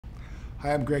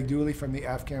Hi, I'm Greg Dooley from the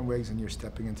Afghan Whigs, and you're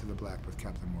stepping into the black with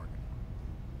Captain Morgan.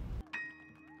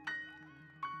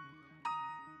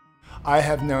 I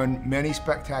have known many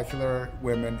spectacular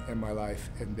women in my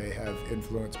life, and they have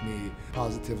influenced me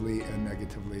positively and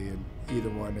negatively, and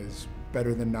either one is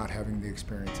better than not having the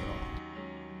experience at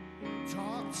all.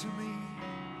 Talk to me,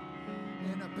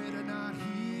 and I better not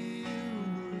hear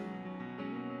a word.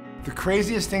 The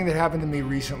craziest thing that happened to me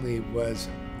recently was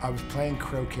I was playing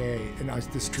croquet, and this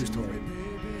is a true story,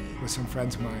 with some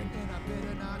friends of mine.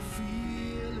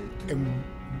 And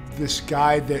this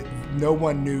guy that no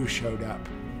one knew showed up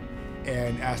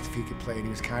and asked if he could play, and he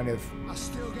was kind of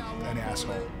an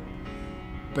asshole,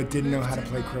 but didn't know how to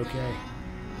play croquet.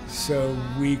 So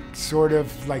we sort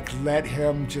of like let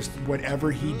him just,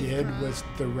 whatever he did was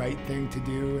the right thing to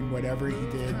do, and whatever he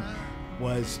did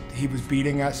was, he was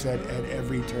beating us at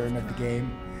every turn of the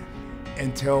game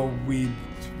until we,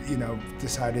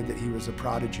 decided that he was a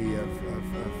prodigy of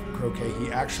croquet.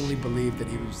 He actually believed that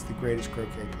he was the greatest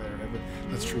croquet player ever.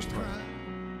 That's a true story.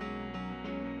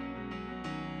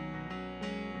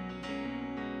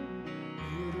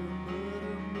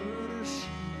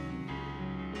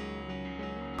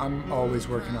 I'm always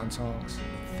working on songs.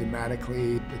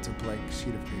 Thematically, it's a blank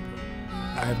sheet of paper.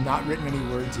 I have not written any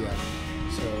words yet,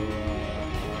 so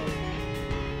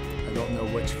I don't know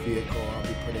which vehicle I'll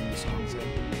be putting the songs in.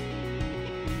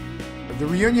 The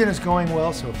reunion is going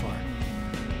well so far.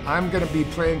 I'm going to be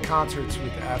playing concerts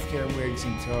with the Afghan Whigs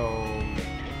until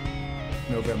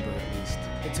November at least.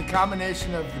 It's a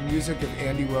combination of the music of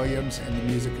Andy Williams and the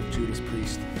music of Judas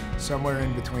Priest. Somewhere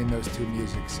in between those two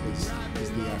musics is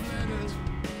the Afghan Whigs.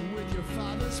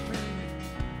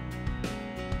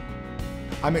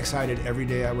 I'm excited every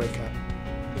day I wake up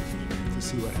to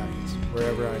see what happens,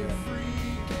 wherever I am,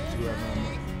 whoever I'm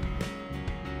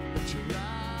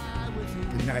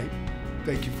with. Good night.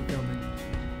 Thank you for coming.